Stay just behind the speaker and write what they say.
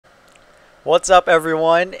What's up,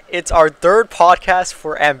 everyone? It's our third podcast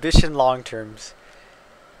for Ambition Longterms.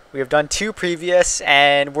 We have done two previous,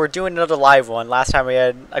 and we're doing another live one. Last time we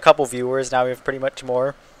had a couple viewers, now we have pretty much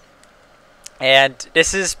more. And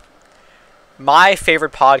this is my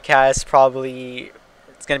favorite podcast, probably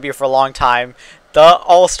it's going to be for a long time, the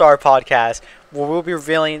All-Star podcast, where we'll be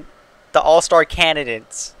revealing the All-Star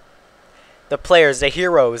candidates, the players, the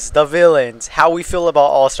heroes, the villains, how we feel about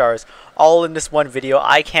All-Stars, all in this one video.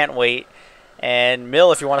 I can't wait. And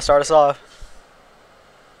Mill, if you want to start us off.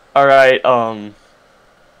 All right.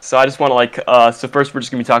 So I just want to so first we're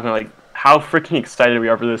just gonna be talking about how freaking excited we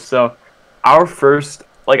are for this. So our first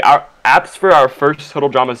our apps for our first Total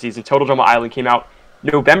Drama season, Total Drama Island, came out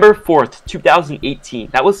November 4th,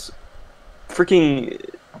 2018. That was freaking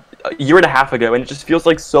a year and a half ago, and it just feels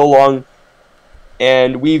like so long.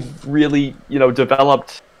 And we've really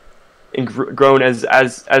developed and grown as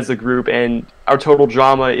a group, and our Total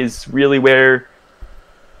Drama is really where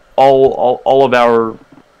all of our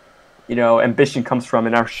ambition comes from,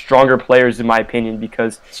 and our stronger players, in my opinion,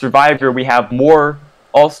 because Survivor we have more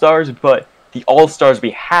all-stars, but the all-stars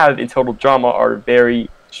we have in Total Drama are very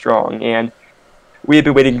strong, and we have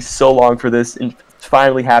been waiting so long for this, and it's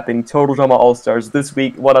finally happening. Total Drama All-Stars this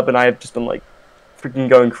week. What Up and I have just been freaking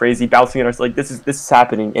going crazy, bouncing on us this is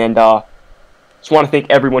happening, and just want to thank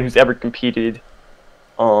everyone who's ever competed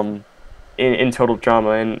in Total Drama,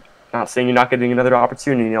 and not saying you're not getting another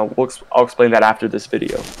opportunity. I'll explain that after this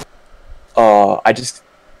video. I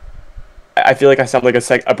feel like I sound like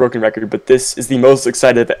a broken record, but this is the most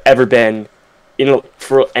excited I've ever been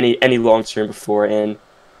for any long term before, and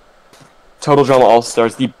Total Drama All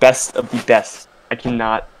Stars, the best of the best. I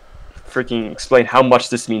cannot freaking explain how much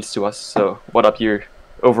this means to us. So, what up your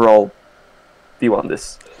overall view on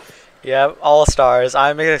this? Yeah, All Stars.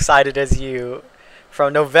 I'm as excited as you.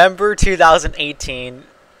 From November 2018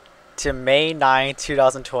 to May 9,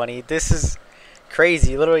 2020. This is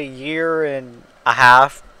crazy. Literally a year and a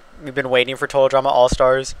half we've been waiting for Total Drama All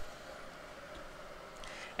Stars.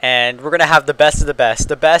 And we're going to have the best of the best.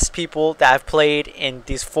 The best people that have played in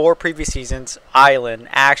these 4 previous seasons. Island,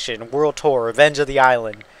 Action, World Tour, Revenge of the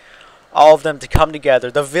Island. All of them to come together.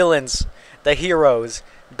 The villains, the heroes.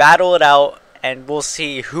 Battle it out. And we'll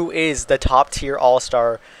see who is the top tier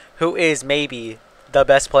all-star, who is maybe the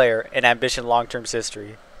best player in Ambition Long-Term's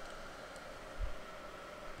history.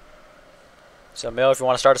 So, Mill, if you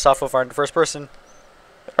want to start us off with our first person.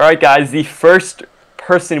 Alright guys, the first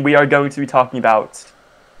person we are going to be talking about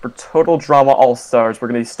for Total Drama All-Stars, we're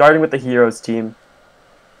going to be starting with the Heroes team.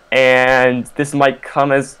 And this might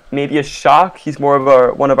come as maybe a shock. He's more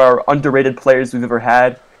of one of our underrated players we've ever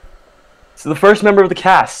had. So the first member of the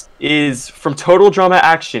cast is from Total Drama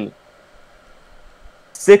Action.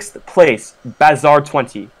 6th place,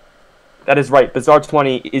 Bazaar20. That is right,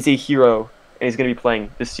 Bazaar20 is a hero, and he's going to be playing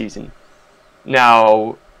this season.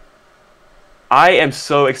 Now, I am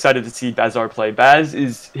so excited to see Bazaar play. Baz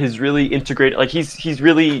is really integrated. He's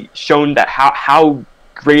really shown that how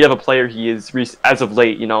great of a player he is as of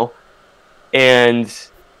late, And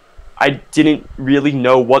I didn't really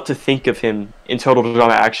know what to think of him in Total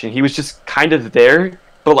Drama Action. He was just kind of there,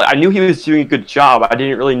 but I knew he was doing a good job. I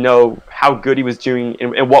didn't really know how good he was doing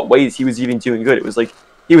and in what ways he was even doing good. It was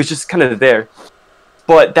he was just kind of there.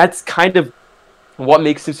 But that's kind of what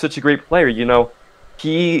makes him such a great player,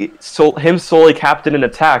 Him solely captain and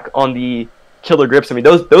attack on the Killer Grips. I mean,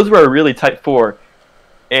 those were a really tight 4.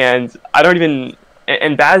 And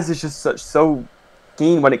and Baz is just so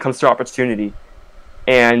keen when it comes to opportunity.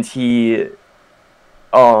 And him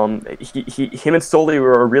and Soli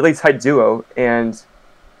were a really tight duo, and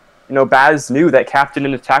Baz knew that captain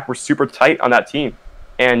and attack were super tight on that team,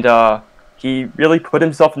 and he really put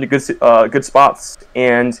himself into good spots,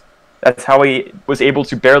 and that's how he was able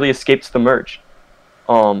to barely escape to the merge,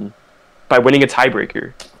 by winning a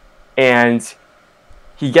tiebreaker, and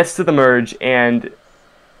he gets to the merge, and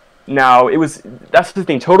now that's the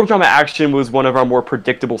thing. Total Drama Action was one of our more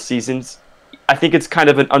predictable seasons. I think it's kind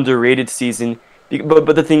of an underrated season,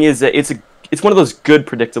 but the thing is that it's one of those good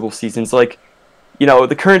predictable seasons.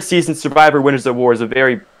 The current season, Survivor Winners of War, is a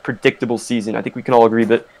very predictable season. I think we can all agree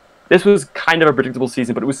that this was kind of a predictable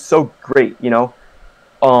season, but it was so great. It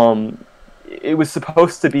was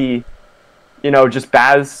supposed to be, just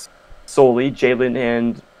Baz solely, Jalen,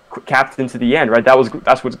 and captain to the end, right? That's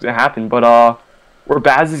what's going to happen. But where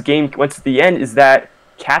Baz's game went to the end is that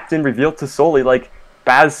captain revealed to Soli,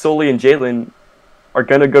 Baz, Soli, and Jalen are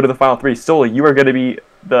going to go to the final 3. Soli, you are going to be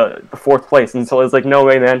the 4th place. And Soli's no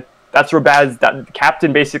way, man. That's where the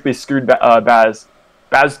captain basically screwed Baz.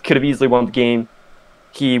 Baz could have easily won the game.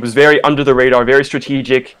 He was very under the radar, very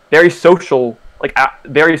strategic, very social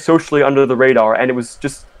very socially under the radar, and it was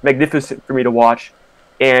just magnificent for me to watch.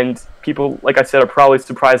 And people, like I said, are probably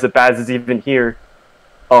surprised that Baz is even here,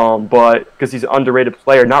 but because he's an underrated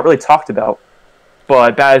player, not really talked about.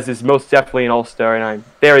 But Baz is most definitely an all-star, and I'm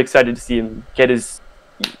very excited to see him get his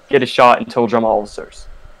shot in Total Drama All-Stars.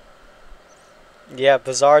 Yeah,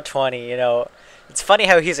 Bizarre 20, it's funny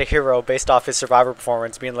how he's a hero based off his Survivor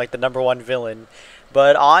performance being like the #1 villain.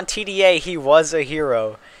 But on TDA, he was a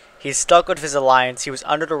hero. He stuck with his alliance. He was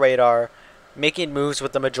under the radar, making moves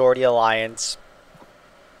with the majority alliance,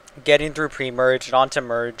 getting through pre-merge and onto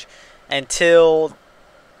merge until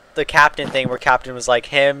the captain thing where captain was like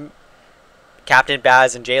him, Captain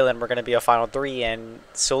Baz, and Jalen were going to be a final 3, and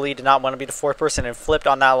Sully did not want to be the 4th person and flipped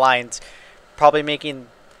on that alliance, probably making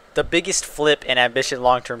the biggest flip in Ambition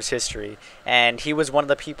Long-Term's history. And he was one of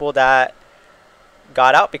the people that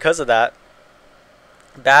got out because of that.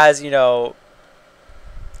 Baz, his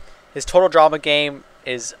Total Drama game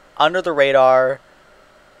is under the radar,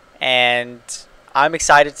 and I'm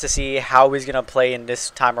excited to see how he's going to play in this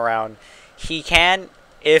time around. He can,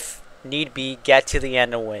 if need be, get to the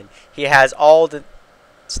end and win. He has all the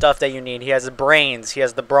stuff that you need. He has the brains. He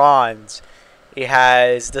has the bronze. He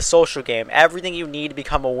has the social game. Everything you need to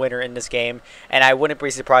become a winner in this game. And I wouldn't be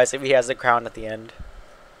surprised if he has the crown at the end.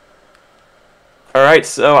 Alright,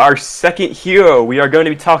 so our second hero we are going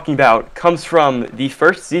to be talking about comes from the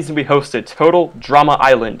first season we hosted, Total Drama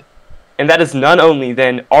Island. And that is none only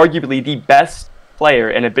than arguably the best player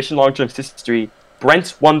in Ambition Long-Term's history,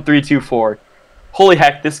 Brent1324. Holy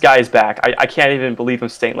heck, this guy is back. I can't even believe I'm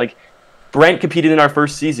saying. Brent competed in our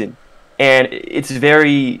first season, and it's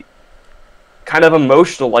very kind of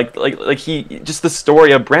emotional. Just the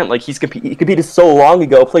story of Brent. He competed so long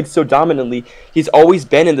ago, played so dominantly. He's always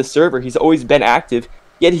been in the server. He's always been active.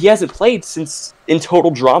 Yet he hasn't played in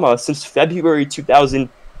Total Drama since February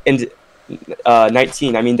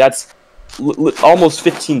 2019. I mean, that's almost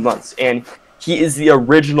 15 months, and he is the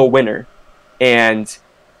original winner. And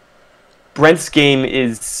Brent's game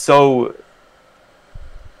is so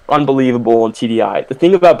unbelievable on TDI. The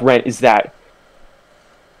thing about Brent is that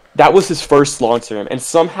was his first long term, and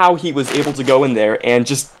somehow he was able to go in there and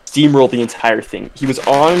just steamroll the entire thing. He was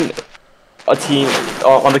on a team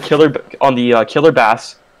on the Killer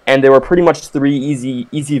Bass, and there were pretty much 3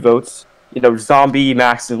 easy votes. Zombie,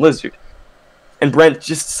 Max, and Lizard. And Brent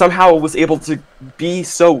just somehow was able to be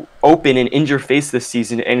so open and in your face this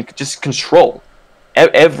season and just control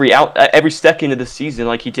every second of the season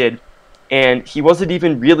like he did. And he wasn't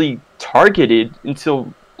even really targeted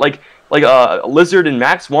until Lizard and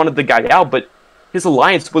Max wanted the guy out, but his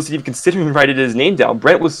alliance wasn't even considering writing his name down.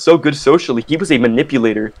 Brent was so good socially. He was a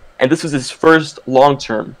manipulator, and this was his first long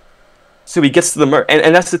term. So he gets to the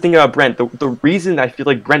and that's the thing about Brent. The reason I feel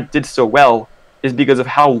like Brent did so well is because of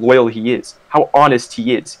how loyal he is, how honest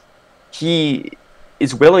he is. He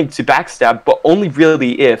is willing to backstab, but only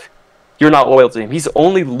really if you're not loyal to him. He's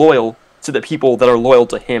only loyal to the people that are loyal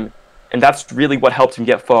to him, and that's really what helped him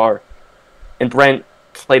get far. And Brent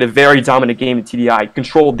played a very dominant game in TDI,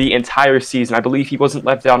 controlled the entire season. I believe he wasn't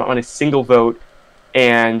left out on a single vote.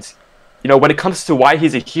 And, when it comes to why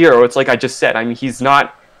he's a hero, it's like I just said. I mean, he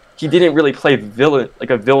didn't really play a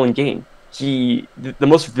villain game. The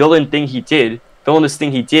most villainous thing he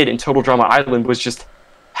did in Total Drama Island was just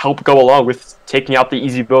help go along with taking out the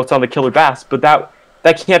easy votes on the Killer Bass. But that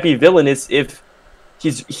can't be villainous if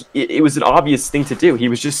it was an obvious thing to do. He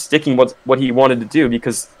was just sticking what he wanted to do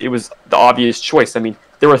because it was the obvious choice. I mean,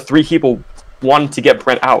 there were 3 people wanting to get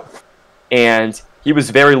Brent out, and he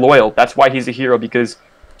was very loyal. That's why he's a hero, because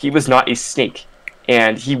he was not a snake.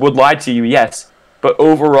 And he would lie to you, yes, but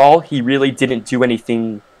overall, he really didn't do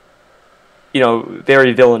anything,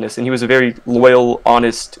 very villainous. And he was a very loyal,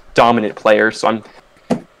 honest, dominant player. So I'm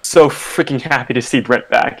so freaking happy to see Brent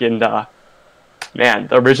back. And man,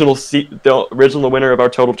 the original winner of our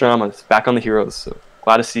Total Drama is back on the Heroes. So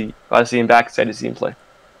glad to see him back. Excited to see him play.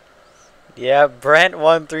 Yeah,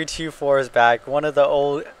 Brent1324 is back. One of the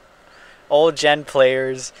old gen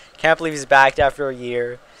players. Can't believe he's back after a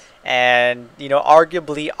year. And,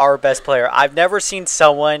 arguably our best player. I've never seen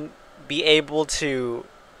someone be able to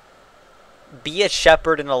be a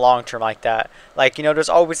shepherd in the long term like that. There's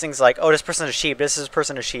always things like, oh, this person's a sheep, this is a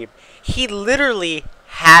person a sheep. He literally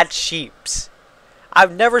had sheeps.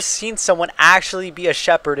 I've never seen someone actually be a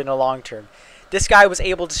shepherd in a long term. This guy was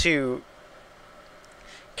able to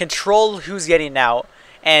control who's getting out.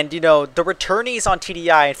 And, the returnees on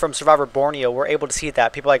TDI and from Survivor Borneo were able to see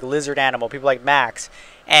that. People like Lizard Animal, people like Max.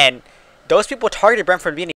 And those people targeted Brent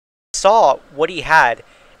from the beginning. Saw what he had.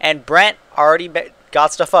 And Brent already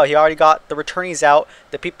got stuff out. He already got the returnees out,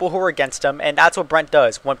 the people who were against him, and that's what Brent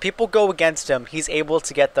does. When people go against him, he's able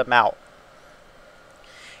to get them out.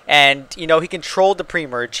 And, you know, he controlled the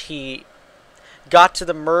pre-merge. He got to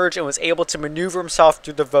the merge and was able to maneuver himself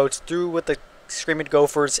through the votes, through with the Screaming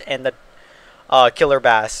Gophers and the Killer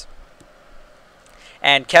Bass,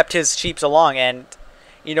 and kept his sheeps along. And,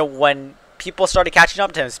 you know, when people started catching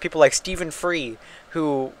up to him, people like Stephen Free,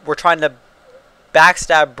 who were trying to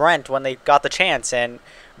backstab Brent when they got the chance, and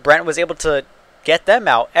Brent was able to get them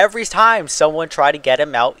out. Every time someone tried to get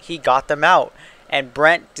him out, he got them out. And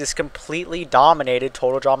Brent just completely dominated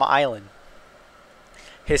Total Drama Island.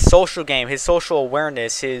 His social game, his social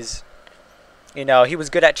awareness, his, you know, he was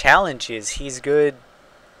good at challenges. He's good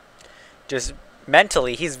just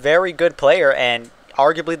mentally. He's a very good player and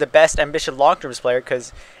arguably the best Ambition Longterms player,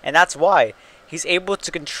 and that's why he's able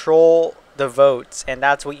to control the votes, and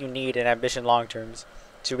that's what you need in Ambition Longterms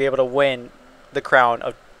to be able to win the crown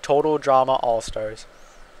of Total Drama All-Stars.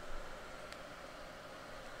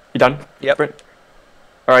 You done? Yep. Brent?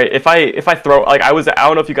 All right. If I throw, like, I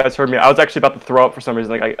don't know if you guys heard me. I was actually about to throw up for some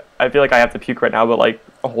reason. Like I feel like I have to puke right now, but like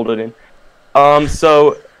I'll hold it in.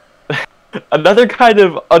 So another kind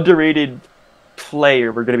of underrated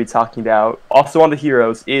player we're going to be talking about, also on the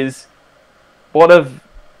Heroes, is one of,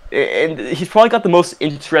 and he's probably got the most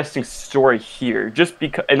interesting story here, just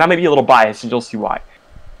because, and that may be a little biased, and you'll see why.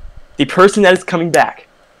 The person that is coming back,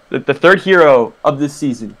 the third hero of this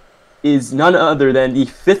season, is none other than the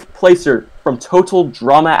 5th placer from Total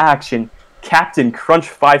Drama Action, Captain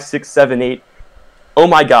Crunch5678. Oh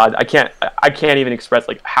my God, I can't even express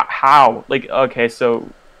like how. Like, okay, so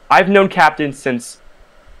I've known Captain since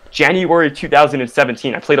January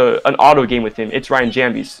 2017. I played an auto game with him. It's Ryan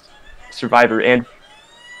Jambi's Survivor, and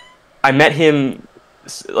I met him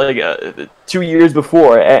like 2 years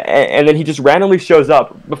before, and then he just randomly shows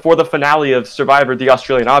up before the finale of Survivor, the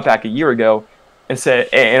Australian Outback, a year ago, and said,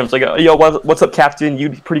 and I was like, yo, what's up, Captain?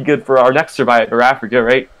 You'd be pretty good for our next Survivor, Africa,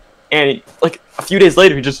 right? And like a few days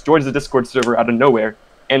later, he just joins the Discord server out of nowhere,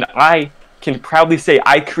 and I can proudly say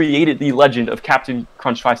I created the legend of Captain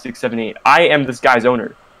Crunch5678. I am this guy's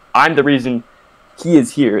owner. I'm the reason he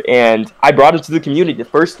is here, and I brought him to the community. The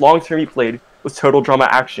first long term he played was Total Drama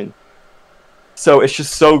Action. So it's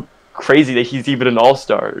just so crazy that he's even an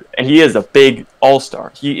all-star, and he is a big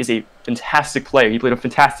all-star. He is a fantastic player. He played a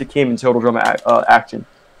fantastic game in Total Drama Action.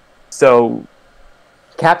 So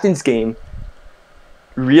Captain's game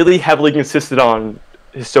really heavily consisted on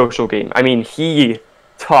his social game. I mean, he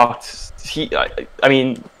talked. I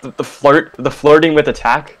mean, the flirting with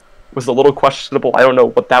attack was a little questionable. I don't know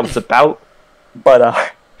what that was about,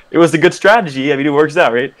 but it was a good strategy. I mean, it works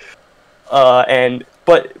out, right?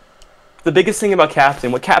 But the biggest thing about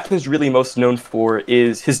Captain, what Captain is really most known for,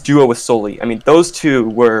 is his duo with Sully. I mean, those two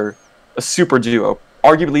were a super duo,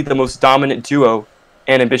 arguably the most dominant duo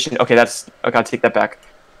and Ambition. Okay, I gotta take that back.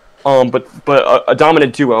 But a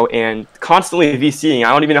dominant duo and constantly VCing.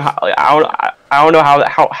 I don't even know how. I don't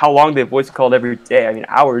know how long they voice called every day. I mean,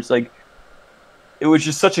 hours. Like, it was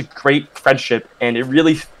just such a great friendship, and it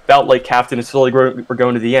really felt like Captain and Sully were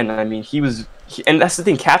going to the end. I mean, and that's the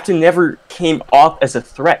thing. Captain never came off as a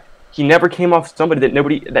threat. He never came off somebody that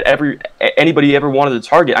anybody ever wanted to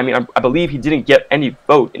target. I mean, I believe he didn't get any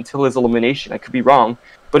vote until his elimination. I could be wrong,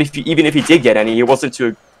 but even if he did get any, it wasn't to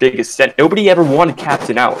a big extent. Nobody ever wanted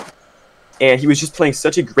Captain out, and he was just playing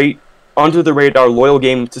such a great, under the radar, loyal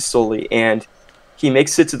game to Sully, and he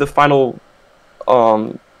makes it to the final.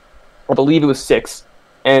 I believe it was 6,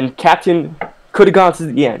 and Captain could have gone to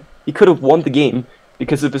the end. He could have won the game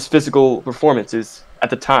because of his physical performances at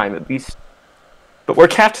the time, at least. But where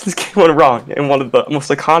Captain's game went wrong, and one of the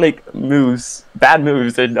most iconic bad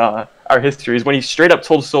moves in our history, is when he straight up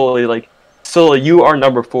told Sully, like, Sully, you are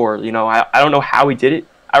number 4. You know, I don't know how he did it.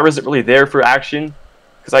 I wasn't really there for action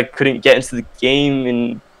because I couldn't get into the game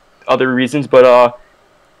and other reasons. But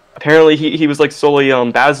apparently he was like, Sully,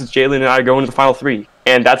 Baz, Jalen, and I are going to the final 3.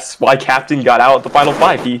 And that's why Captain got out at the final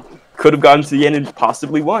 5. He could have gotten to the end and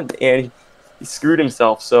possibly won, and he screwed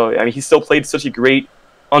himself. So, I mean, he still played such a great,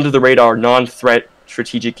 under-the-radar, non-threat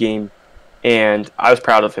strategic game, and I was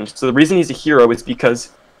proud of him. So the reason he's a hero is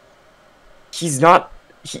because he's not...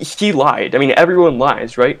 He lied. I mean, everyone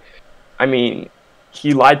lies, right? I mean,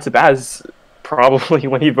 he lied to Baz, probably,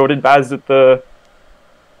 when he voted Baz at the...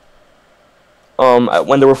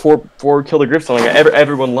 when there were four Killer Griffs on, like,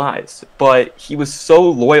 everyone lies. But he was so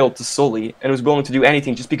loyal to Sully and was willing to do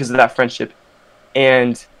anything just because of that friendship.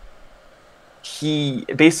 And he,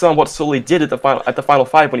 based on what Sully did at the final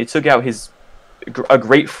 5, when he took out a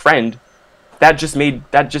great friend, that just made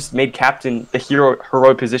Captain the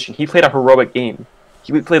heroic position. He played a heroic game.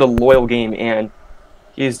 He played a loyal game, and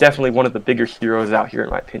he is definitely one of the bigger heroes out here, in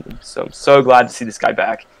my opinion. So I'm so glad to see this guy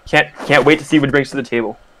back. Can't wait to see what he brings to the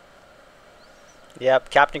table. Yep,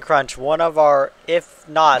 Captain Crunch, one of our, if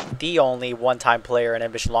not the only one-time player in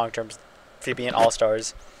Ambition Long Terms to be in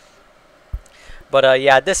All-Stars. But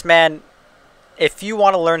yeah, this man, if you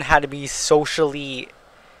want to learn how to be socially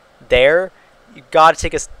there, you got to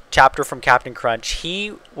take a chapter from Captain Crunch.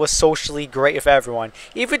 He was socially great with everyone,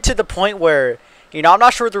 even to the point where, you know, I'm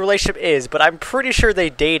not sure what the relationship is, but I'm pretty sure they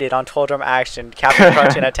dated on 12 Drum Action, Captain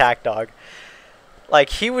Crunch and Attack Dog. Like,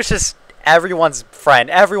 he was just everyone's friend.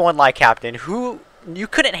 Everyone liked Captain. You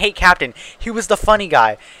couldn't hate Captain. He was the funny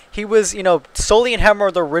guy. He was, you know, Sully and him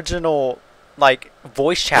are the original, like,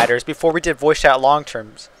 voice chatters before we did voice chat long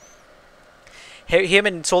terms. Him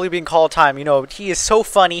and Sully being called time, you know, he is so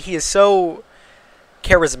funny. He is so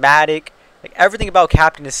charismatic. Like, everything about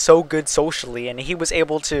Captain is so good socially, and he was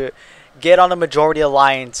able to get on a majority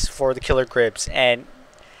alliance for the Killer Grips and,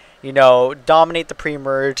 you know, dominate the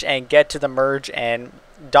pre-merge and get to the merge and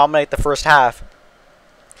dominate the first half.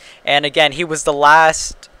 And again, he was the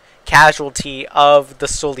last casualty of the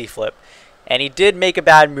Sully flip. And he did make a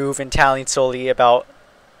bad move in telling Sully about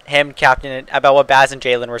him, Captain, about what Baz and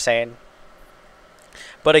Jalen were saying.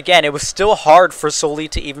 But again, it was still hard for Sully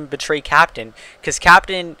to even betray Captain, because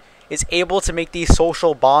Captain is able to make these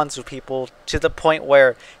social bonds with people to the point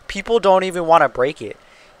where people don't even want to break it.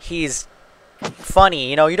 He's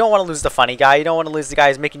funny. You know, you don't want to lose the funny guy. You don't want to lose the guy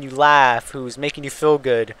who's making you laugh, who's making you feel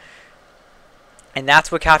good. And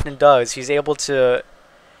that's what Captain does. He's able to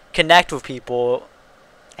connect with people,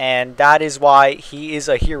 and that is why he is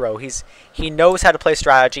a hero. He knows how to play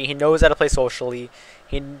strategy. He knows how to play socially.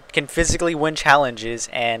 He can physically win challenges,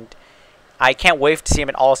 and I can't wait to see him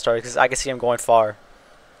in All-Stars because I can see him going far.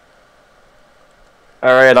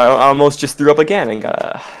 All right, I almost just threw up again, and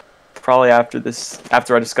probably after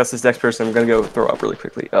I discuss this next person, I'm gonna go throw up really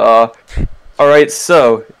quickly. All right,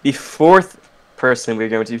 so the fourth person we're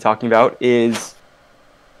going to be talking about is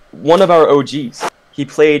one of our OGs. He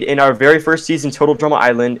played in our very first season, Total Drama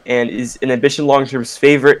Island, and is an Ambition Long Term's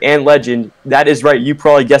favorite and legend. That is right, you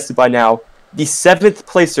probably guessed it by now. The 7th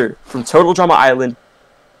placer from Total Drama Island,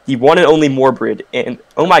 the one and only Morbrid. And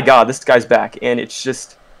oh my god, this guy's back. And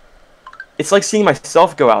it's like seeing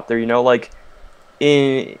myself go out there, you know, like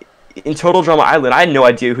in Total Drama Island, I had no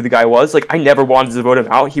idea who the guy was. Like, I never wanted to vote him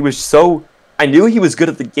out. I knew he was good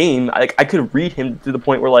at the game. I could read him to the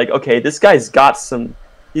point where, like, okay, this guy's got some,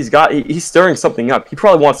 he's stirring something up. He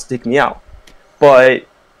probably wants to take me out. But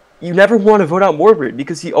you never want to vote out Morbrid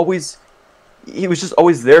because he was just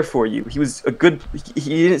always there for you. He was a good,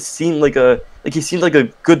 he didn't seem like he seemed like a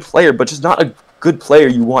good player, but just not a good player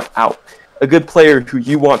you want out. A good player who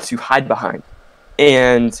you want to hide behind.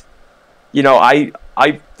 And, you know,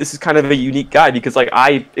 this is kind of a unique guy because, like,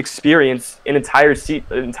 I experienced an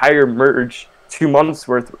entire merge, 2 months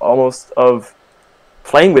worth almost of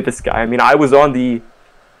playing with this guy. I mean, I was on the,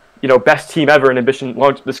 you know, best team ever in Ambition,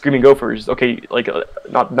 the Screaming Gophers. Okay, like,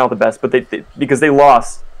 not the best, but they because they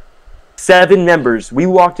lost 7 members. We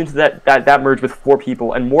walked into that merge with 4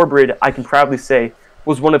 people, and Morbrid, I can proudly say,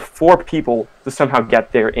 was one of 4 people to somehow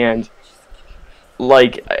get there. And,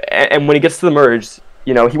 like, and when he gets to the merge,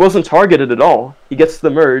 you know, he wasn't targeted at all. He gets to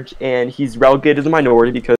the merge, and he's relegated to the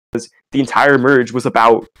minority because the entire merge was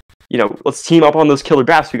about, you know, let's team up on those killer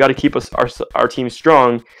bats. We got to keep our team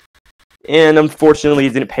strong. And unfortunately,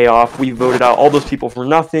 it didn't pay off. We voted out all those people for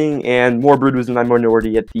nothing, and Morbrid was in the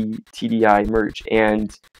minority at the TDI merge.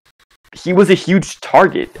 And he was a huge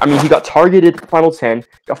target. I mean, he got targeted at the final 10.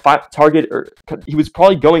 He was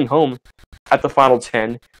probably going home at the final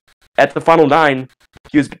 10. At the final 9,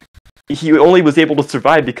 he only was able to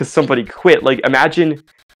survive because somebody quit. Like, imagine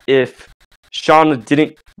if Sean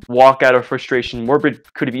didn't walk out of frustration. Morbrid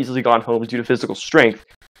could have easily gone home due to physical strength.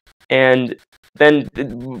 And then,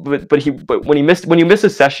 but when you miss a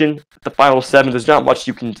session, the final 7, there's not much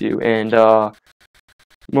you can do. And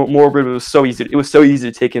Morbrid was so easy. It was so easy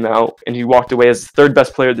to take him out, and he walked away as the 3rd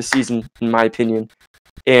best player of the season, in my opinion.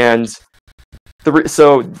 And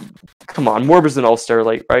so, come on, Morbrid's an all-star,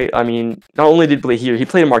 like, right? I mean, not only did he play here, he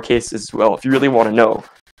played in Marquesas as well. If you really want to know,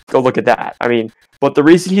 go look at that. I mean, but the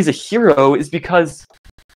reason he's a hero is because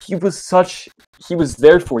he was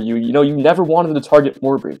there for you. You know, you never wanted to target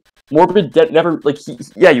Morbrid. Morbrid never, like,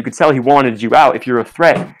 you could tell he wanted you out if you're a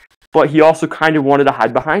threat, but he also kind of wanted to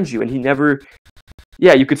hide behind you, and he never,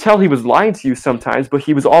 you could tell he was lying to you sometimes, but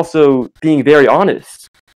he was also being very honest.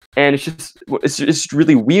 And it's just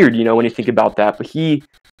really weird, you know, when you think about that. But he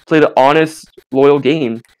played an honest, loyal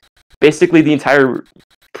game, basically the entire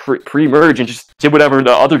pre-merge, and just did whatever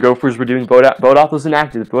the other Gophers were doing. Vote out those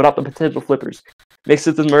inactive, vote out the potential flippers. Makes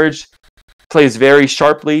it the merge. plays very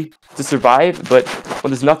sharply to survive, but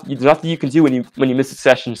there's nothing you can do when you miss a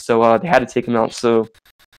session, so they had to take him out. So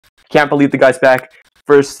can't believe the guy's back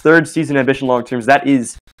for his third season Ambition Long Terms. That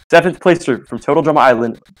is 7th placer from Total Drama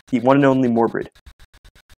Island, the one and only Morbid.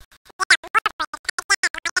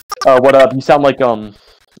 What up? You sound like Alvin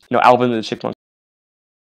the Chipmunk.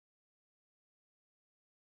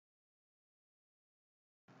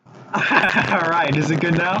 Alright, is it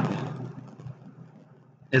good now?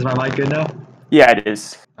 Is my mic good now? Yeah, it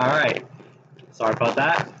is. Alright. Sorry about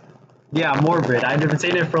that. Yeah, Morbid. I've been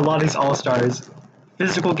saying it for a lot of these All-Stars.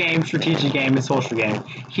 Physical game, strategic game, and social game.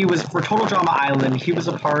 He was, for Total Drama Island, he was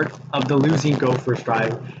a part of the losing Gophers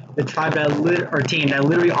tribe. The tribe team that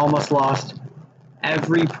literally almost lost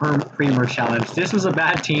every pre-merge challenge. This was a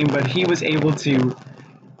bad team, but he was able to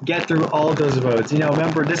get through all those votes.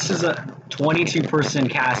 Remember, this is a 22-person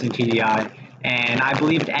cast in TDI, and I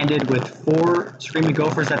believe it ended with 4 Screaming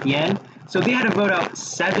Gophers at the end. So they had to vote out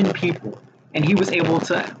 7 people, and he was able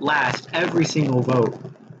to last every single vote,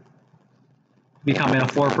 becoming a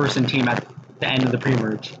 4-person team at the end of the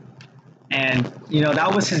pre-merge. And,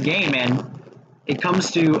 that was his game, and it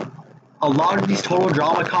comes to a lot of these Total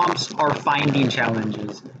Drama comps are finding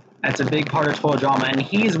challenges. That's a big part of Total Drama, and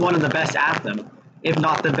he's one of the best at them, if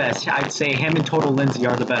not the best. I'd say him and Total Lindsay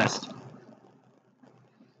are the best.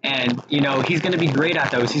 And, he's going to be great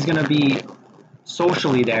at those. He's going to be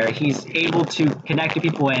socially there. He's able to connect to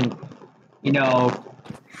people, and,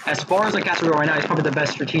 as far as the cast right now, he's probably the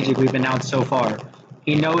best strategic we've announced so far.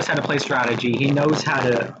 He knows how to play strategy. He knows how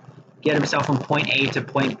to get himself from point A to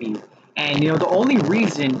point B. And, the only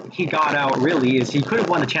reason he got out, really, is he could have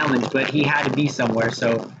won the challenge, but he had to be somewhere,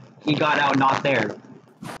 so he got out not there.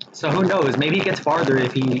 So who knows? Maybe he gets farther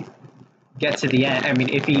if he gets to the end. I mean,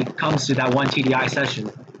 if he comes to that one TDI session.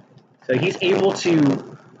 So he's able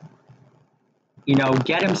to,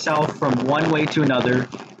 get himself from one way to another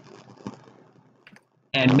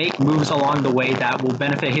and make moves along the way that will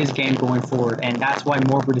benefit his game going forward. And that's why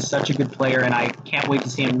Morbid is such a good player, and I can't wait to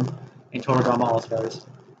see him in Total Drama All-Stars.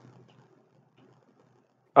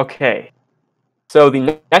 Okay. So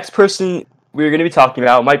the next person we're going to be talking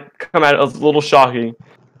about might come out as a little shocking,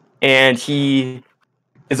 and he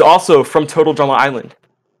is also from Total Drama Island.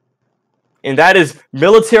 And that is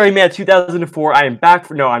Military Man 2004. I am back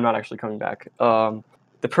for... No, I'm not actually coming back. The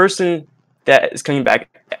person that is coming back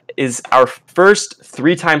is our first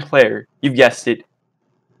 3-time player. You've guessed it.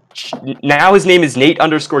 Now his name is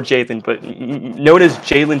Nate_Jalen, but known as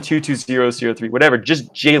Jalen22003. Whatever,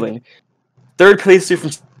 just Jalen. 3rd placer from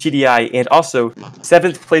TDI, and also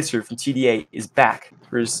 7th placer from TDA is back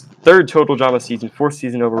for his 3rd Total Drama season, 4th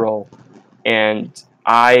season overall. And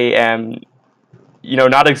I am,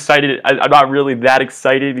 not excited. I'm not really that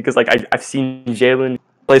excited because, I've seen Jalen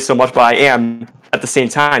play so much, but I am at the same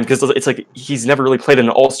time because it's like he's never really played in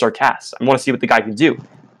an all-star cast. I want to see what the guy can do.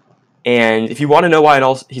 And if you want to know why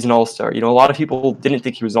he's an all-star, a lot of people didn't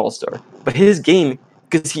think he was an all-star, but his game,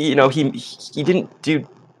 because he didn't do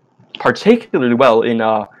particularly well in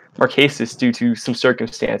Marquesas due to some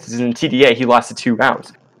circumstances. In TDA, he lasted 2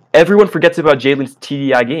 rounds. Everyone forgets about Jalen's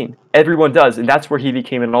TDI game. Everyone does, and that's where he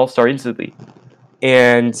became an all-star instantly.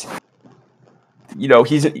 And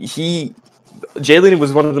Jalen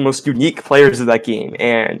was one of the most unique players of that game,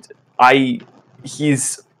 and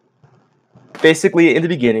he's basically in the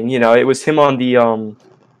beginning. It was him on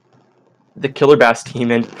the Killer Bass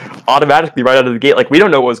team, and automatically right out of the gate, we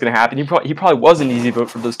don't know what was going to happen. He probably was an easy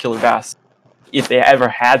vote for those Killer Bass if they ever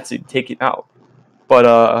had to take him out. But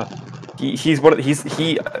he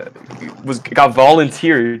got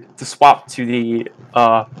volunteered to swap to the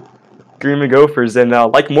Green Gophers, and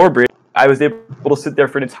like Morbid, I was able to sit there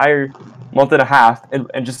for an entire month and a half and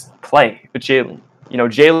just play with Jalen.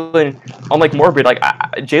 Jalen, unlike Morbid,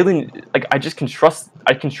 Jalen, I can trust,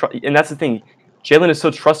 and that's the thing. Jalen is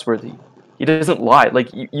so trustworthy. He doesn't lie.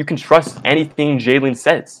 You can trust anything Jalen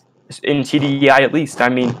says, in TDI at least. I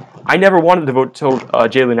mean, I never wanted to vote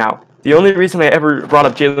Jalen out. The only reason I ever brought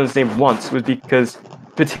up Jalen's name once was because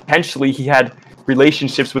potentially he had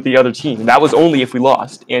relationships with the other team, and that was only if we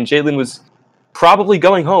lost. And Jalen was probably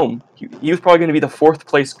going home. He was probably going to be the 4th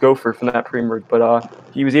place Gopher from that pre-merge, but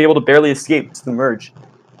he was able to barely escape to the merge.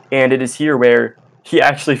 And it is here where he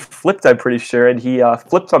actually flipped, I'm pretty sure, and he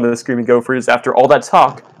flipped on the Screaming Gophers after all that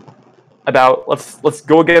talk about let's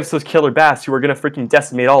go against those Killer Bass who are going to freaking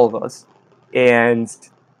decimate all of us. And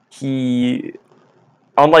he,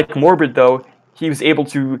 unlike Morbid though, he was able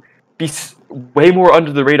to be way more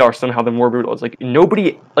under the radar somehow than Morbid was.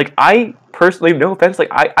 I personally, no offense,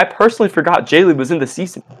 I personally forgot Jalen was in the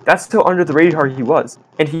season. That's how under the radar he was.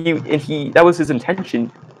 And he that was his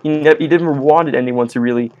intention. He never wanted anyone to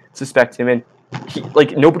really suspect him, and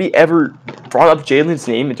nobody ever brought up Jalen's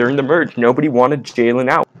name during the merge. Nobody wanted Jalen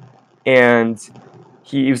out, and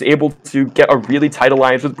he was able to get a really tight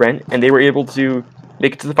alliance with Brent, and they were able to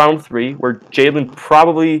make it to the final three, where Jalen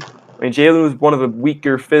was one of the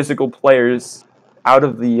weaker physical players out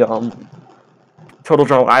of the Total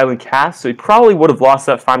Drama Island cast, so he probably would have lost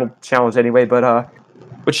that final challenge anyway, but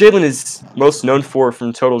what Jalen is most known for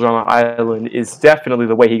from Total Drama Island is definitely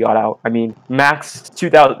the way he got out. I mean, Max's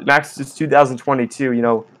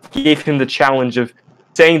 2022, gave him the challenge of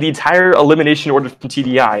saying the entire elimination order from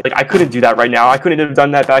TDI. Like, I couldn't do that right now. I couldn't have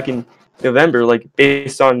done that back in November,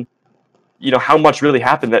 based on, how much really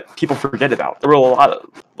happened that people forget about. There were a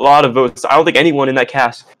lot of votes. I don't think anyone in that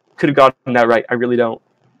cast could have gotten that right. I really don't.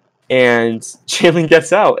 And Jalen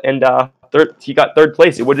gets out, and he got third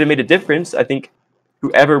place. It would have made a difference. I think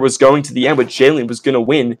whoever was going to the end with Jalen was going to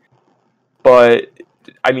win. But,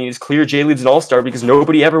 I mean, it's clear Jalen's an all-star because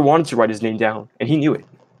nobody ever wanted to write his name down, and he knew it.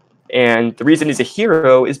 And the reason he's a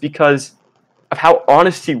hero is because of how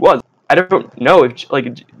honest he was. I don't know if,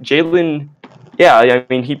 Jalen... Yeah, I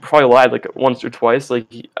mean, he probably lied, once or twice. But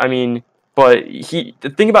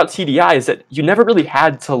the thing about TDI is that you never really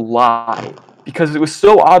had to lie, because it was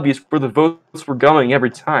so obvious where the votes were going every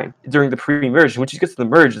time during the pre-merge. Once you get to the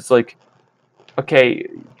merge, it's like, okay,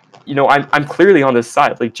 I'm clearly on this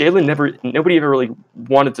side. Nobody ever really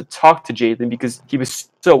wanted to talk to Jalen because he was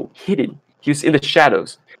so hidden. He was in the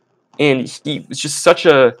shadows, and he was just such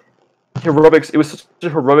a heroic. It was such a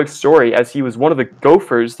heroic story, as he was one of the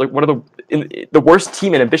Gophers, one of the worst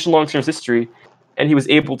team in Ambition Longterms history, and he was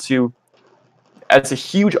able to, as a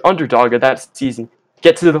huge underdog of that season,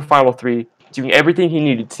 get to the final three, doing everything he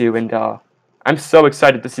needed to, and I'm so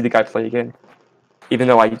excited to see the guy play again. Even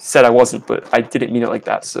though I said I wasn't, but I didn't mean it like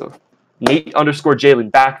that. So, Nate_Jalen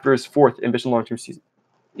back for his fourth Ambition Long-Term season.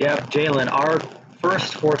 Yep, Jalen, our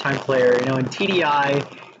first four-time player. In TDI,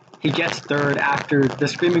 he gets third after the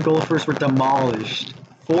Screaming Gophers were demolished.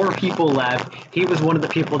 4 people left. He was one of the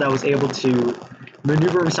people that was able to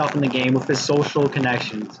maneuver himself in the game with his social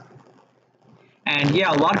connections. And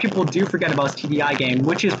yeah, a lot of people do forget about his TDI game,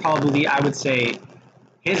 which is probably, I would say,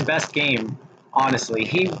 his best game, honestly.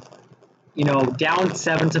 He, down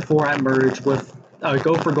 7-4 at merge with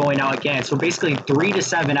Gopher going out again. So basically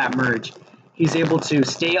 3-7 at merge. He's able to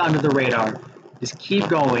stay under the radar. Just keep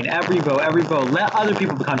going. Every vote. Let other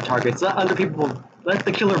people become targets. Let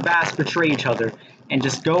the Killer Bass betray each other. And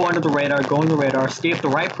just go under the radar, stay with the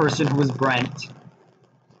right person, who was Brent,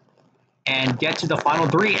 and get to the final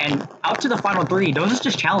 3. And up to the final 3, those are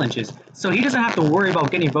just challenges. So he doesn't have to worry about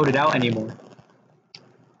getting voted out anymore.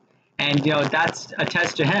 And, that's a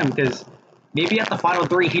test to him, because maybe at the final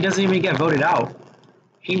 3, he doesn't even get voted out.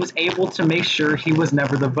 He was able to make sure he was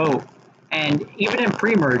never the vote. And even in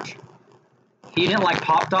pre-merge, he didn't like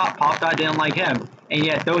Pop Dot didn't like him. And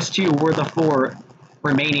yet those 2 were the 4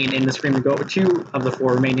 remaining in the Screaming Gophers. 2 of the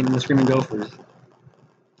 4 remaining in the Screaming Gophers.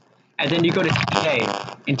 And then you go to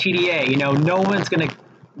TDA. In TDA, no one's going to...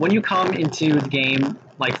 When you come into the game,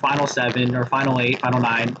 like Final 7 or Final 8, Final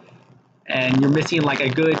 9, and you're missing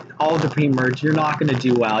all the pre-merge, you're not going to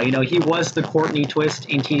do well. He was the Courtney twist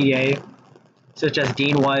in TDA, such as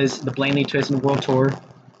Dean was the Blaney twist in World Tour.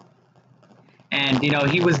 And,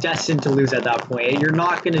 he was destined to lose at that point. You're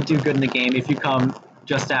not going to do good in the game if you come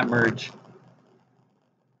just at merge.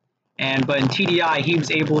 But in TDI, he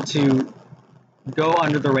was able to go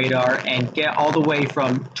under the radar and get all the way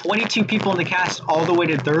from 22 people in the cast all the way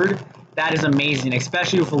to 3rd. That is amazing,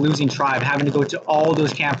 especially with a losing tribe, having to go to all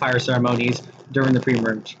those campfire ceremonies during the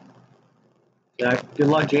pre-merge. Good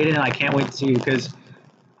luck, Jaden, and I can't wait to see you, because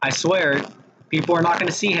I swear, people are not going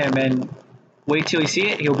to see him, and wait till you see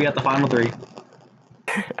it, he'll be at the final 3.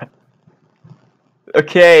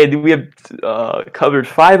 Okay, we have covered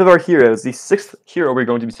 5 of our heroes. The 6th hero we're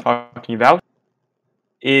going to be talking about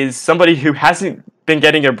is somebody who hasn't been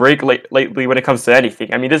getting a break lately when it comes to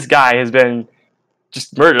anything. I mean, this guy has been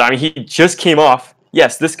just murdered. I mean, he just came off.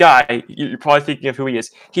 Yes, this guy, you're probably thinking of who he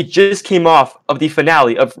is. He just came off of the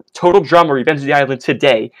finale of Total Drama Revenge of the Island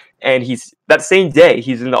today, and that same day,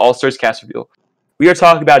 he's in the All-Stars cast reveal. We are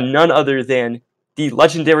talking about none other than the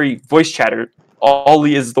legendary voice chatter,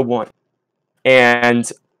 Ollie is the one. And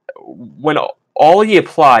when Ollie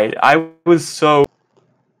applied, I was so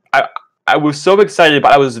excited,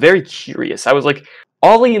 but I was very curious. I was like,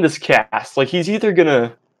 Ollie in this cast, he's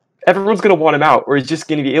either everyone's gonna want him out, or he's just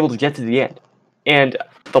gonna be able to get to the end. And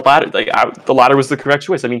the latter was the correct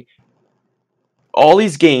choice. I mean,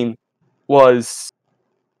 Ollie's game was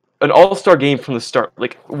an all-star game from the start.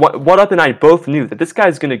 What Up and I both knew that this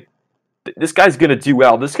guy's gonna do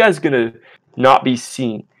well. This guy's gonna not be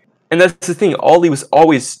seen. And that's the thing. Ollie was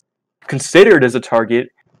always considered as a target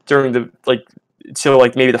during the till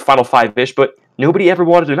maybe the final 5-ish, but nobody ever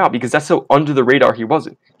wanted him out because that's how under the radar he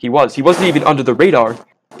wasn't. He wasn't even under the radar.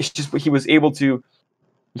 It's just he was able to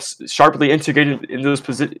sharply integrate in those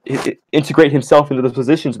integrate himself into those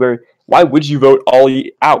positions where why would you vote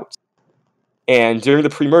Ollie out? And during the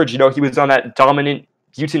pre-merge, he was on that dominant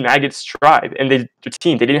Mutant Maggots tribe and their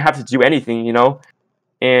team. They didn't have to do anything,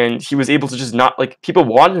 and he was able to just not people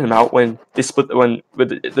wanted him out when they split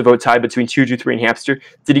with the vote tie between 223 and Hamster.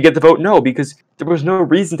 Did he get the vote? No, because there was no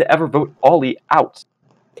reason to ever vote Ollie out,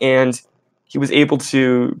 and he was able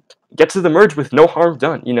to get to the merge with no harm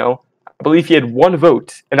done. I believe he had one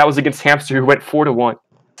vote, and that was against Hamster, who went 4-1.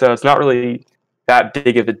 So it's not really that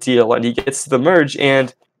big of a deal, and he gets to the merge,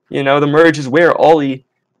 and the merge is where Ollie,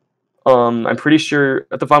 I'm pretty sure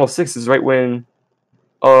at the final 6 is right when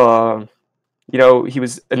he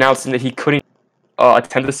was announcing that he couldn't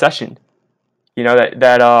attend the session.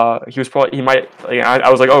 That he was probably I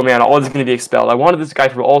was like, oh man, Ollie's going to be expelled. I wanted this guy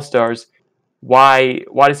from All Stars. Why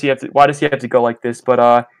does he have to go like this?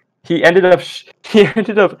 But he ended up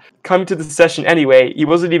coming to the session anyway. He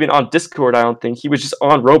wasn't even on Discord, I don't think. He was just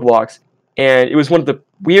on Roblox, and it was one of the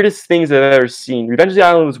weirdest things I've ever seen. Revenge of the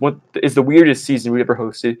Island is the weirdest season we ever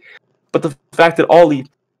hosted. But the fact that Ollie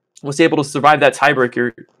was able to survive that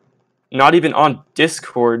tiebreaker, not even on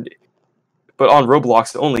Discord, but on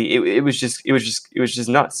Roblox only, it was just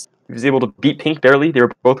nuts. He was able to beat Pink barely. They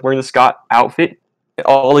were both wearing the Scott outfit.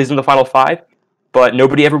 Ollie's in the final 5, but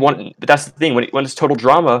nobody ever wanted. But that's the thing. When it's total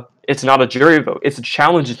drama, it's not a jury vote. It's a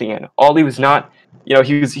challenge at the end. Ollie was not.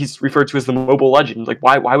 He's referred to as the mobile legend.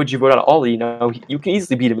 Why would you vote out Ollie? You can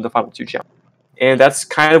easily beat him in the final 2 challenge, and that's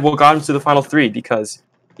kind of what got him to the final 3 because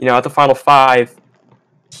at the final 5,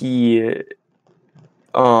 he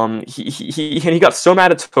got so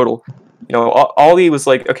mad at Total. Ollie was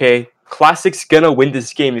like, okay, Classic's gonna win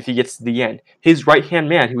this game if he gets to the end. His right-hand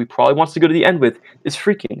man, who he probably wants to go to the end with, is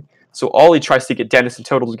Freakin'. So Ollie tries to get Dennis and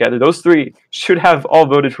Total together. Those 3 should have all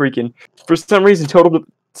voted Freakin'. For some reason, Total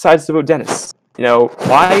decides to vote Dennis.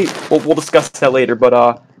 Why? We'll discuss that later. But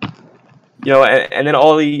and then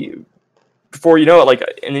Ollie, before you know it,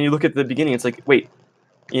 and then you look at the beginning, it's like, wait,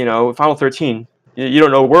 final 13, you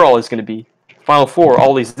don't know where Ollie's gonna be. Final 4,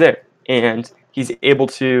 Ollie's there, and he's able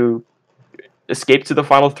to escape to the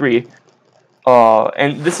final 3.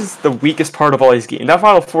 And this is the weakest part of Ollie's game. That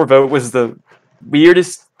final 4 vote was the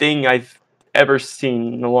weirdest thing I've ever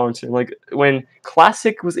seen in the long term. When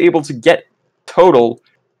Classic was able to get Total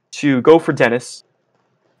to go for Dennis,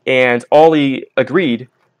 and Ollie agreed,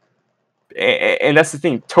 and that's the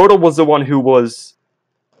thing. Total was the one who was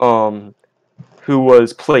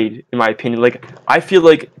played, in my opinion. I feel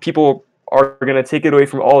like people are going to take it away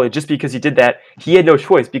from Ollie just because he did that. He had no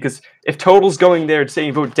choice, because if Total's going there and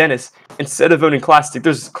saying vote Dennis instead of voting Classic,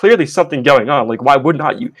 there's clearly something going on. Why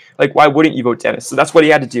wouldn't you vote Dennis? So that's what he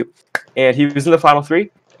had to do. And he was in the final 3,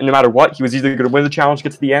 and no matter what, he was either going to win the challenge,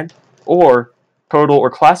 get to the end, or Total or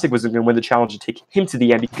Classic was going to win the challenge and take him to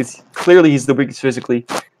the end, because clearly he's the weakest physically.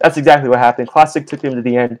 That's exactly what happened. Classic took him to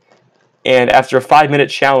the end, and after a 5-minute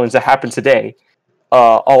challenge that happened today,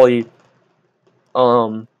 Ollie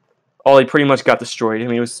pretty much got destroyed. I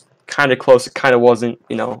mean, it was kind of close. It kind of wasn't.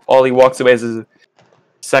 Ollie walks away as the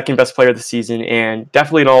second best player of the season, and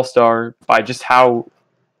definitely an all-star by just how,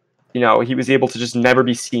 he was able to just never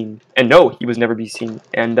be seen. And no, he was never be seen.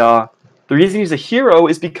 And the reason he's a hero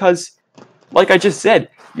is because, like I just said,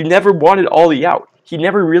 you never wanted Ollie out. He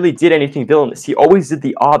never really did anything villainous. He always did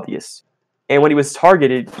the obvious. And when he was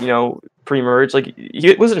targeted, pre-merge,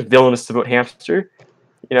 he wasn't villainous to vote Hamster.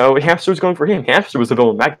 Hamster was going for him. Hamster was the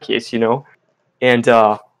villain in that case, And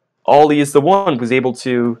Ollie is the one who was able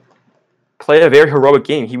to play a very heroic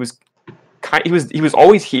game. He was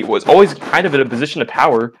always kind of in a position of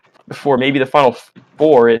power before maybe the final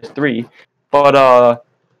 4 at 3, but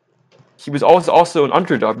he was always also an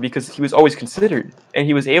underdog because he was always considered, and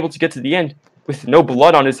he was able to get to the end with no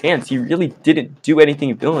blood on his hands. He really didn't do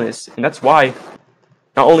anything villainous, and that's why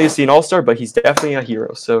not only is he an all-star, but he's definitely a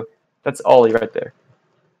hero. So that's Ollie right there.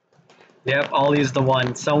 Yep, Ollie is the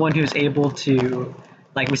one. Someone who's able to,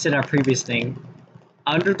 like we said in our previous thing,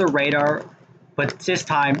 under the radar, but this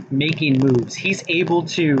time making moves. He's able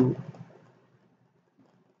to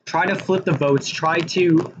try to flip the votes, try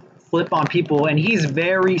to flip on people, and he's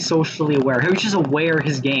very socially aware. He's just aware of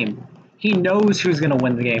his game. He knows who's going to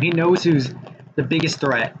win the game. He knows who's the biggest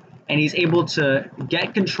threat, and he's able to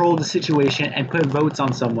get control of the situation and put votes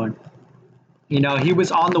on someone. He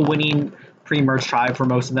was on the winning pre-merge tribe for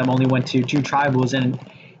most of them, only went to 2 tribals, and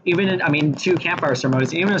even in, 2 campfire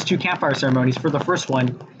ceremonies. Even those 2 campfire ceremonies, for the first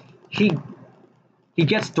one, he He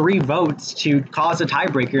gets 3 votes to cause a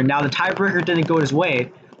tiebreaker. Now the tiebreaker didn't go his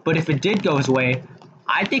way, but if it did go his way,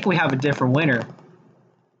 I think we have a different winner.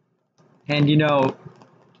 And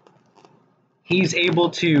he's able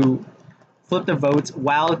to flip the votes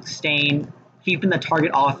while keeping the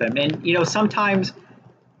target off him. And sometimes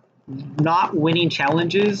not winning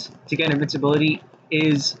challenges to get invincibility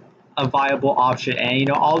is a viable option. And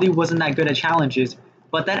Ollie wasn't that good at challenges,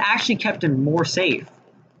 but that actually kept him more safe.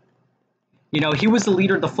 He was the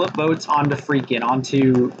leader of the flip votes onto the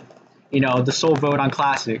soul vote on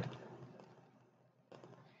Classic.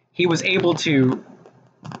 He was able to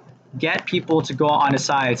get people to go on his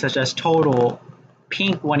side, such as Total,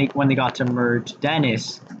 Pink when they got to merge,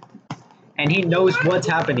 Dennis, and he knows what's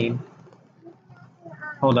happening.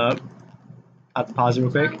 Hold up. I have to pause it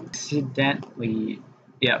real quick. Accidentally.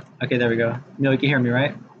 Yeah, okay, there we go. You can hear me,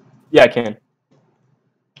 right? Yeah, I can.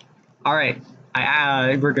 Alright.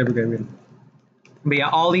 We're good. But yeah,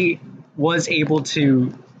 Ollie was able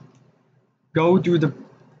to go through the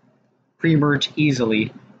pre-merge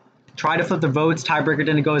easily. Try to flip the votes, tiebreaker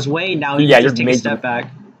didn't go his way, now he just take a step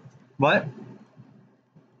back. What?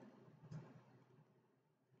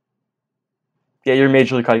 Yeah, you're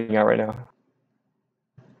majorly cutting out right now.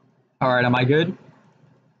 Alright, am I good?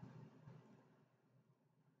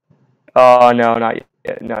 No, not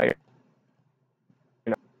yet. No, you're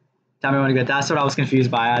not. Tell me when to good. That's what I was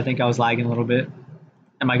confused by. I think I was lagging a little bit.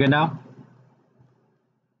 Am I good now?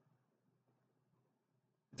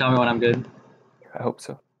 Tell me when I'm good. I hope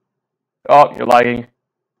so. Oh, you're lagging.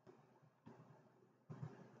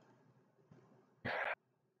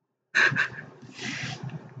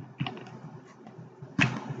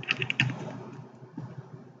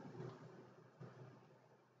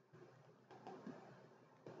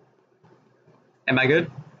 Am I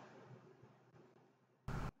good?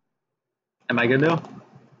 Am I good now?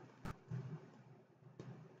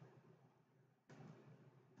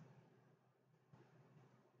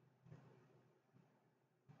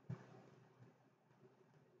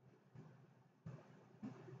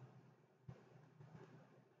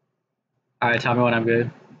 Alright, tell me when I'm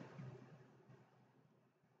good.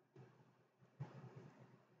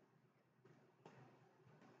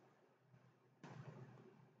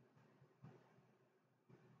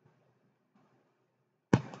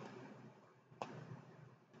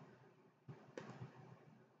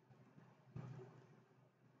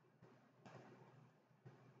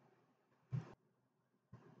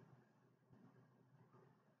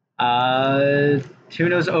 Who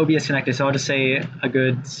knows OBS connected, so I'll just say a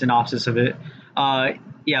good synopsis of it.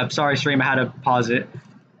 Yeah, sorry, stream, I had to pause it.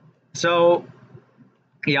 So,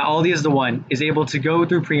 yeah, Aldi is the one, is able to go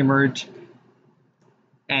through pre-merge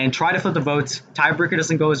and try to flip the votes. Tiebreaker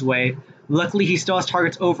doesn't go his way. Luckily, he still has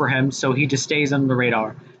targets over him, so he just stays under the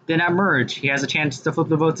radar. Then at merge, he has a chance to flip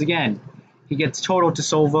the votes again. He gets Total to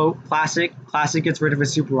soul vote Classic. Classic gets rid of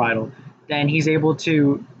his super idol. Then he's able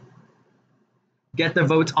to get the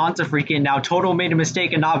votes onto Freakin'. Now Total made a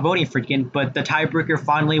mistake in not voting Freakin', but the tiebreaker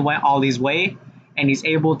finally went Ollie's way, and he's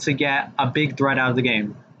able to get a big threat out of the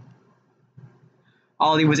game.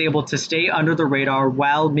 Ollie was able to stay under the radar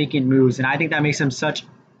while making moves, and I think that makes him such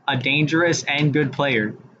a dangerous and good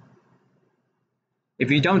player.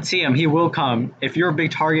 If you don't see him, he will come. If you're a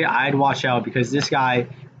big target, I'd watch out, because this guy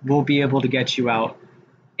will be able to get you out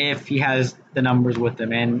if he has the numbers with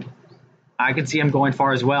him. And I could see him going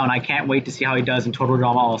far as well, and I can't wait to see how he does in Total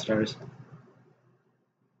Drama All-Stars.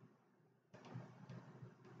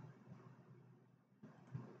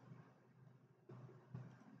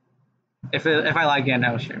 If I lag again,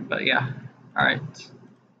 I'll stream, but yeah. Alright.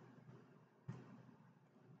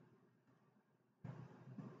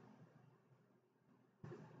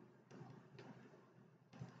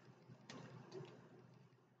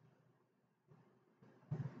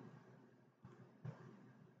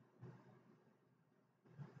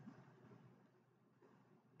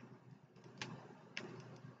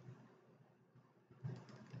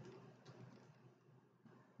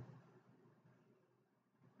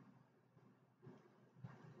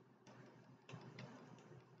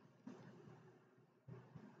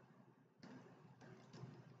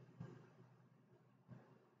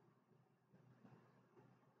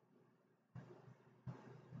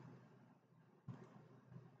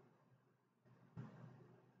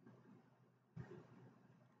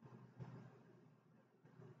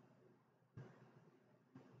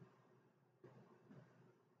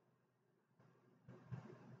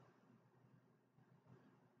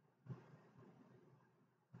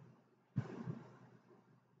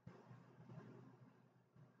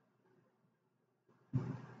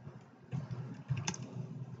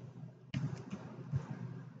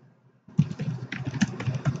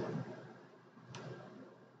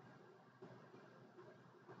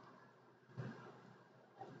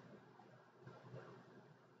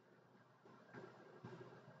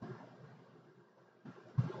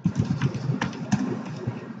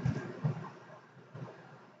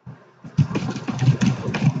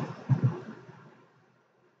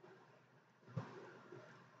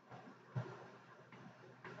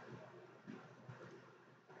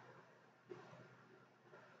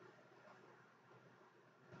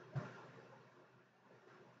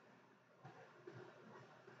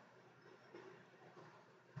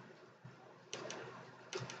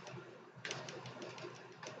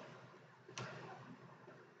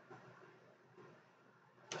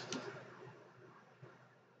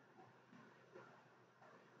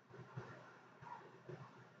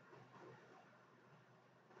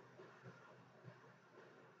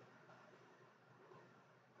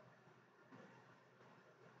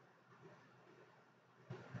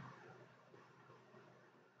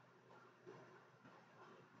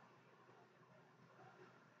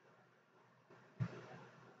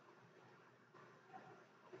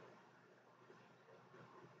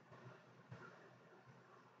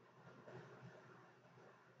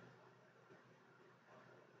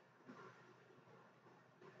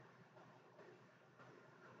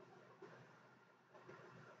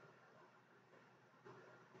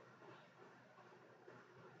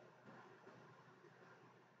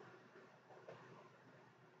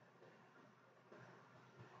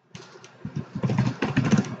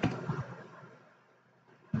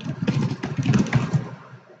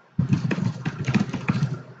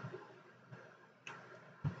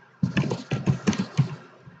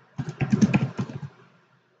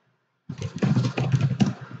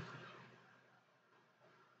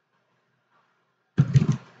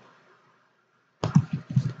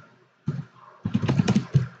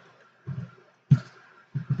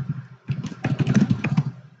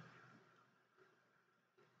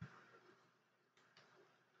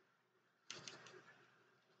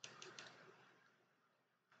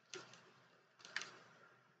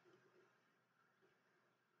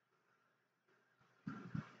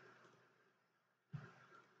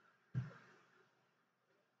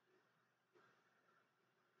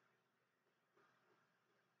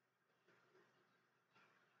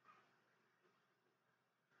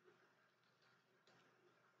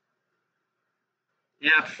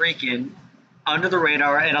 Yeah, freaking under the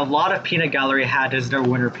radar, and a lot of peanut gallery had as their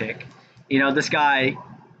winner pick. You know, this guy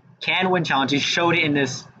can win challenges. He showed it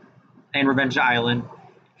in Revenge Island.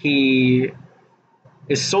 He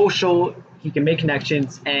is social. He can make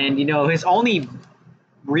connections, and you know his only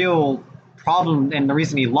real problem and the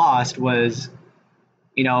reason he lost was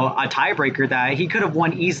a tiebreaker that he could have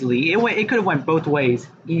won easily. It could have went both ways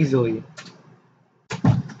easily.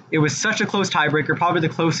 It was such a close tiebreaker, probably the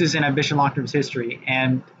closest in Ambition Longterms history,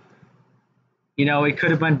 and it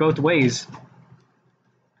could have went both ways.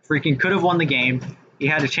 Freaking could have won the game. He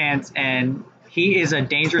had a chance, and he is a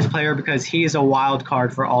dangerous player because he is a wild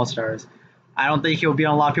card for All Stars. I don't think he'll be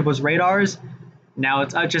on a lot of people's radars. Now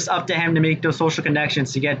it's just up to him to make those social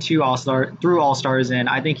connections to get to through All Stars, and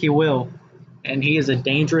I think he will. And he is a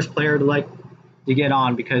dangerous player to get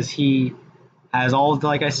on because he has all of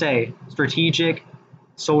like I say, strategic,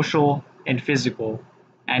 social, and physical,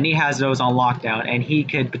 and he has those on lockdown. And he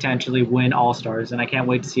could potentially win All Stars, and I can't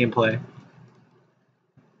wait to see him play.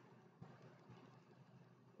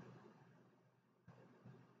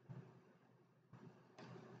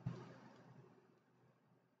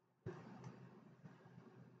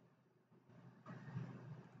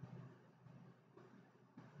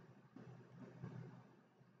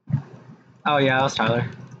 Oh yeah, that was Tyler.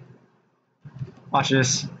 Watch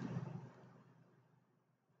this.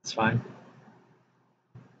 It's fine.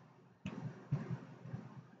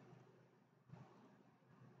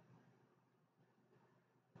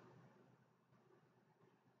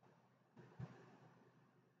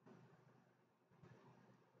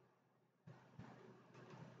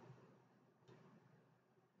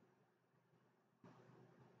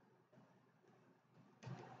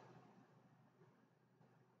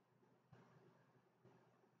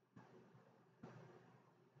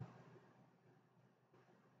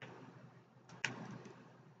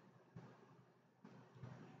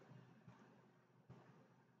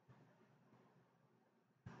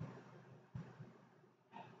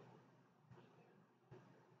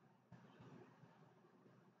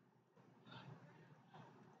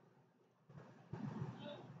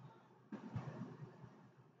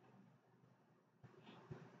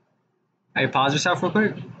 Hey, pause yourself real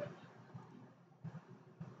quick.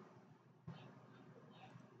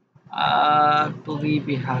 I believe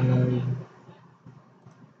we have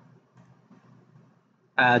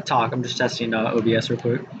talk. I'm just testing OBS real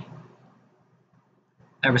quick.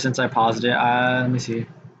 Ever since I paused it, let me see.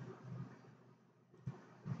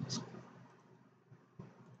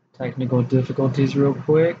 Technical difficulties real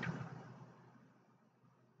quick.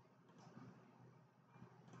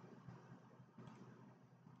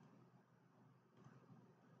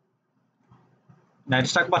 Now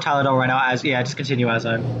just talk about Tyler right now. Just continue as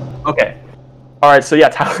I'm. Okay. All right. So yeah,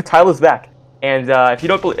 Tyler's back. And if you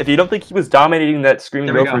don't think he was dominating that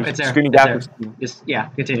Screaming Gophers, Screaming Dappers, just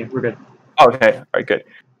continue. We're good. Okay. All right. Good.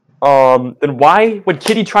 Then why, when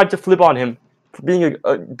Kitty tried to flip on him for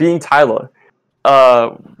being Tyler,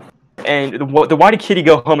 and why did Kitty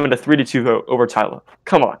go home in a 3-2 over Tyler?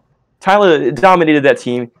 Come on, Tyler dominated that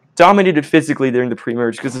team, dominated physically during the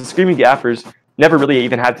pre-merge because the Screaming Gaffers never really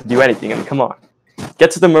even had to do anything. I mean, come on,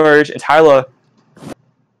 get to the merge, and Tyler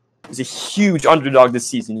was a huge underdog this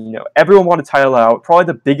season. You know, everyone wanted Tyler out, probably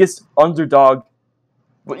the biggest underdog.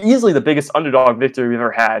 Well, easily the biggest underdog victory we've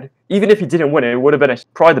ever had. Even if he didn't win it, it would have been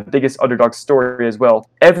probably the biggest underdog story as well.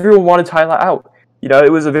 Everyone wanted Tyler out. You know,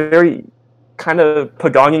 it was a very kind of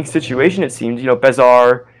pagonging situation, it seemed. You know,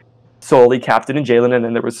 Bezar, Soli, Captain, and Jalen, and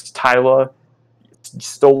then there was Tyler,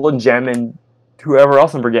 Stolen Gem, and whoever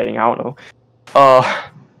else I'm forgetting. I don't know.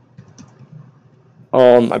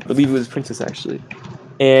 I believe it was Princess, actually.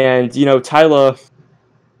 And, you know, Tyler...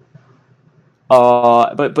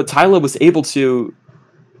 but Tyler was able to...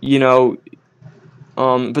 You know,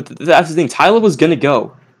 but that's the thing. Tyler was gonna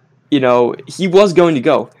go. You know, he was going to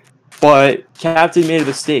go, but Captain made a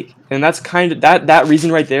mistake, and that's kind of that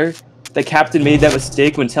reason right there. That Captain made that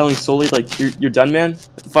mistake when telling Soli like you're done, man.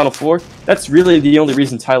 At the Final Four. That's really the only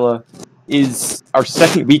reason Tyler is our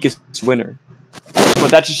second weakest winner. But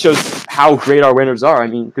that just shows how great our winners are. I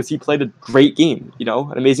mean, because he played a great game. You know,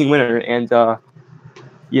 an amazing winner, and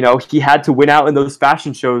you know, he had to win out in those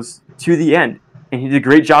fashion shows to the end. And he did a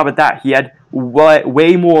great job at that. He had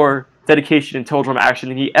way more dedication and total drama action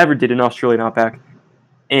than he ever did in Australian Outback,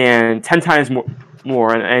 and 10 times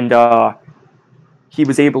more. And he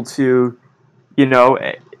was able to, you know,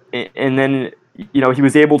 and then you know he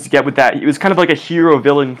was able to get with that. It was kind of like a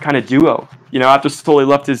hero-villain kind of duo. You know, after Soli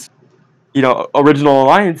left his, you know, original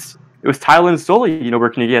alliance, it was Tyler and Soli, you know,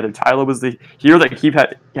 working together. Tyler was the hero that he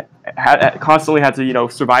had constantly had to, you know,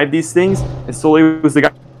 survive these things, and Soli was the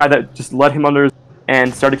guy that just led him under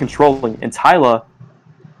and started controlling. And Tyla,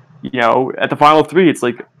 at the final three, it's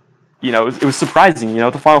like, it was surprising.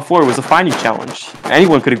 The final four was a finding challenge.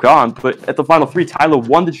 Anyone could have gone, but at the final three, Tyla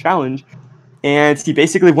won the challenge, and he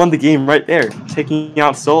basically won the game right there, taking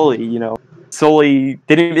out Sully. Sully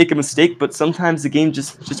didn't make a mistake, but sometimes the game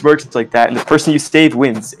just works like that, and the person you save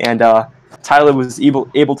wins. And Tyler was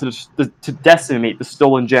able to decimate the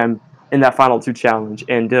stolen gem in that final two challenge.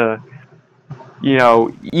 And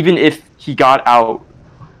even if he got out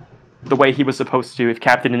the way he was supposed to, if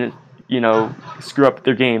Captain didn't screw up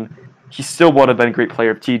their game, he still would have been a great player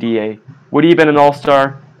of TDA. Would he have been an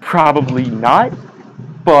all-star? Probably not.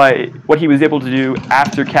 But what he was able to do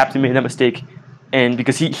after Captain made that mistake, and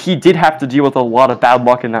because he did have to deal with a lot of bad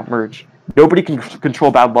luck in that merge. Nobody can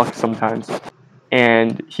control bad luck sometimes.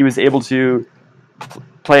 And he was able to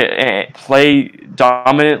play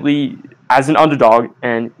dominantly as an underdog,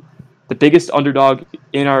 and the biggest underdog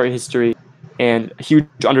in our history, and a huge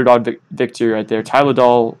underdog victory right there. Tyler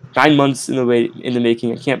Dahl, 9 months in the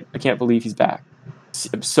making. I can't believe he's back.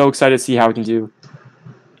 I'm so excited to see how he can do,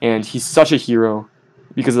 and he's such a hero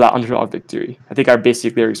because of that underdog victory. I think I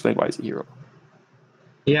basically explained why he's a hero.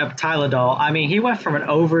 Yep, Tyler Dahl. I mean, he went from an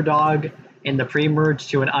overdog in the pre-merge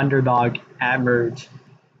to an underdog at merge.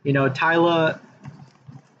 Tyler.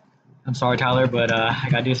 I'm sorry, Tyler, but I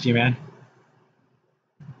gotta do this to you, man.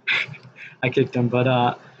 I kicked him, but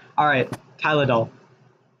all right, Tyler Dahl.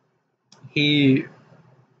 He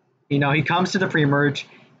comes to the pre-merge.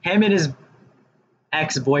 Him and his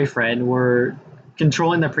ex-boyfriend were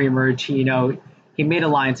controlling the pre-merge. He made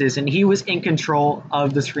alliances, and he was in control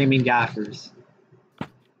of the Screaming Gaffers.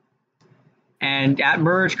 And at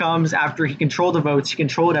merge comes after he controlled the votes, he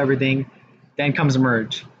controlled everything. Then comes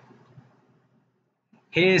merge.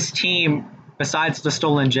 His team, besides the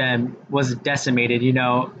stolen gem, was decimated.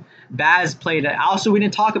 Baz played it. Also, we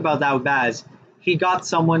didn't talk about that with Baz. He got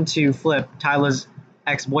someone to flip Tyler's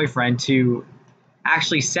ex-boyfriend to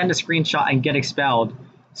actually send a screenshot and get expelled.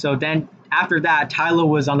 So then after that, Tyler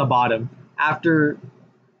was on the bottom. After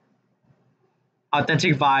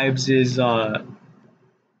Authentic Vibes is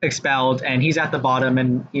expelled and he's at the bottom,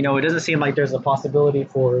 and it doesn't seem like there's a possibility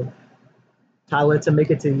for Tyler to make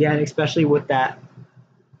it to the end, especially with that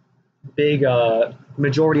big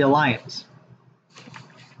majority alliance.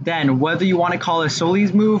 Then whether you want to call it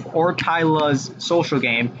Sully's move or Tyler's social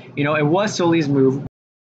game, it was Sully's move.